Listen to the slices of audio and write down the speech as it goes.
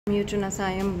You to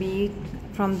Nasayem B.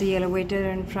 From the elevator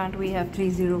in front, we have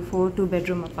 304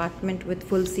 two-bedroom apartment with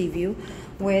full sea view,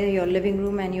 where your living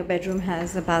room and your bedroom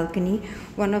has a balcony.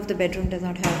 One of the bedroom does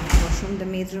not have washroom. The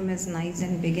maid's room is nice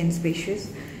and big and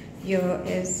spacious. Here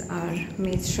is our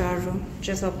maid's shower room.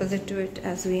 Just opposite to it,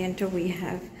 as we enter, we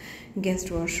have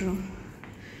guest washroom.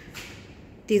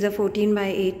 These are 14 by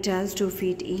 8 tiles, 2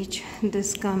 feet each.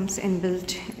 This comes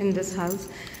inbuilt in this house.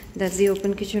 That's the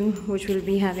open kitchen, which will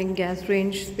be having gas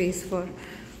range, space for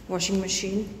washing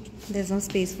machine. There's no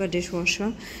space for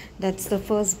dishwasher. That's the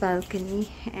first balcony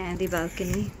and the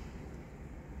balcony.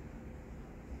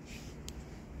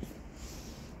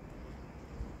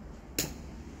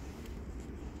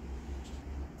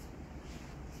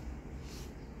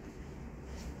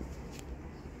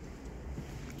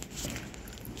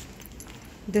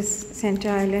 This center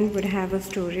island would have a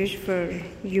storage for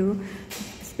you,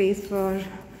 space for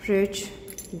fridge,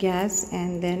 gas,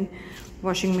 and then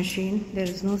washing machine. There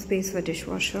is no space for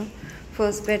dishwasher.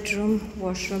 First bedroom,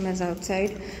 washroom is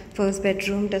outside. First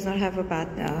bedroom does not have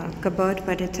a cupboard,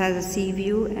 but it has a sea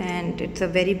view, and it's a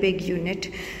very big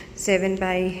unit. 7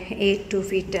 by 8, 2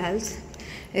 feet tiles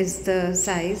is the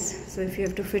size. So if you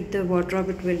have to fit the wardrobe,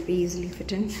 it will be easily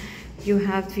fit in. You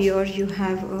have here, you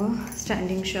have a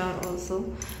standing shower also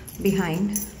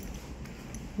behind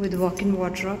with walk-in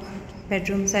wardrobe.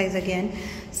 Bedroom size again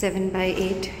 7 by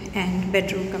 8, and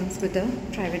bedroom comes with a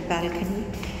private balcony.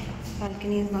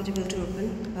 Balcony is not able to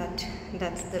open, but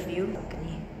that's the view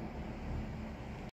balcony.